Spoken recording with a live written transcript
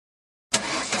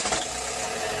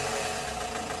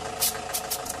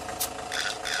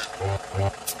I've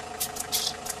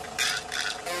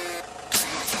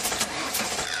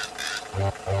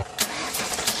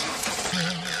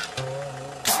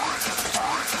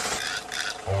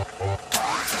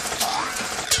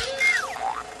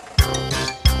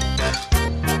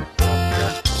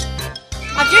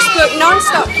just booked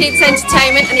Non-Stop Kids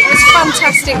Entertainment and it was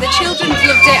fantastic. The children loved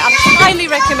it. I'd highly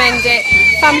recommend it.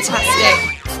 Fantastic.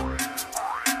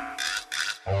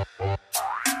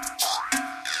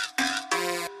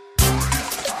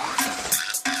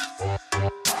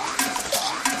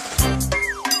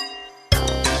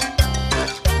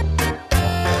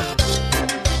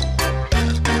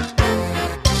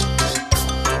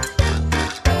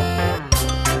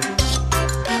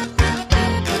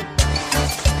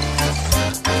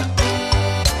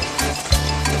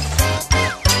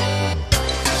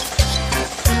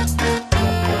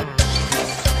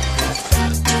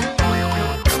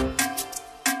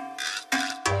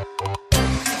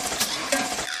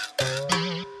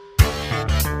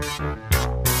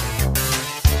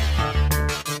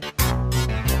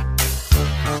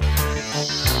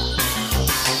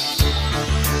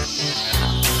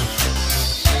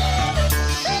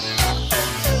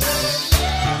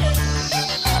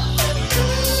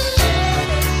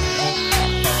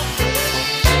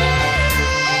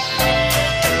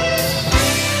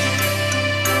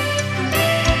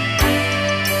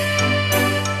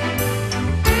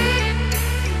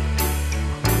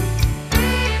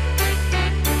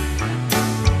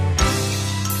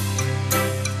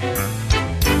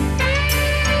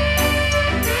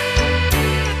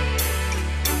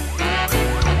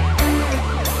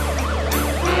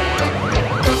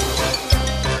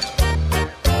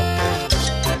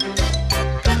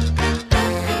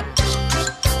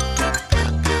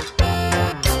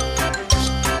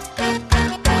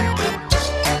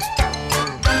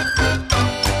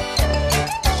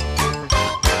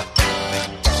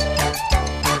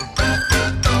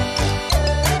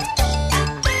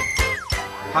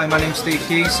 Hi, my name's Steve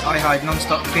Hughes. I hide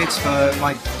Non-Stop Kids for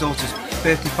my daughter's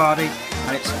birthday party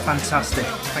and it's fantastic.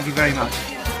 Thank you very much.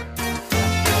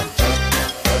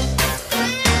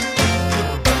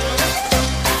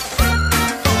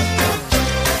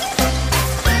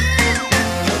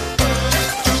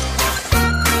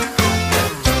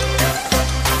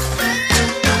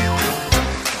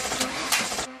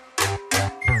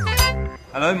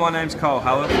 Hello, my name's Carl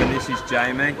Howard and this is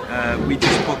Jamie. We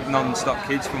just booked Non-Stop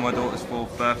Kids for my daughter's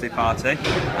 4th birthday party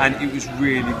and it was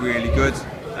really good.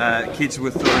 Kids were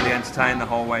thoroughly entertained the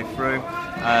whole way through.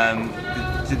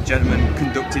 The gentleman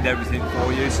conducted everything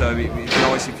for you, so it's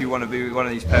nice if you want to be one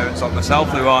of these parents like myself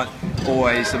who aren't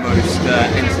always the most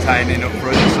entertaining up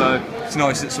front, so it's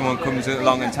nice that someone comes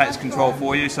along and takes control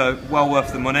for you, so well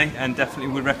worth the money and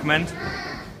definitely would recommend.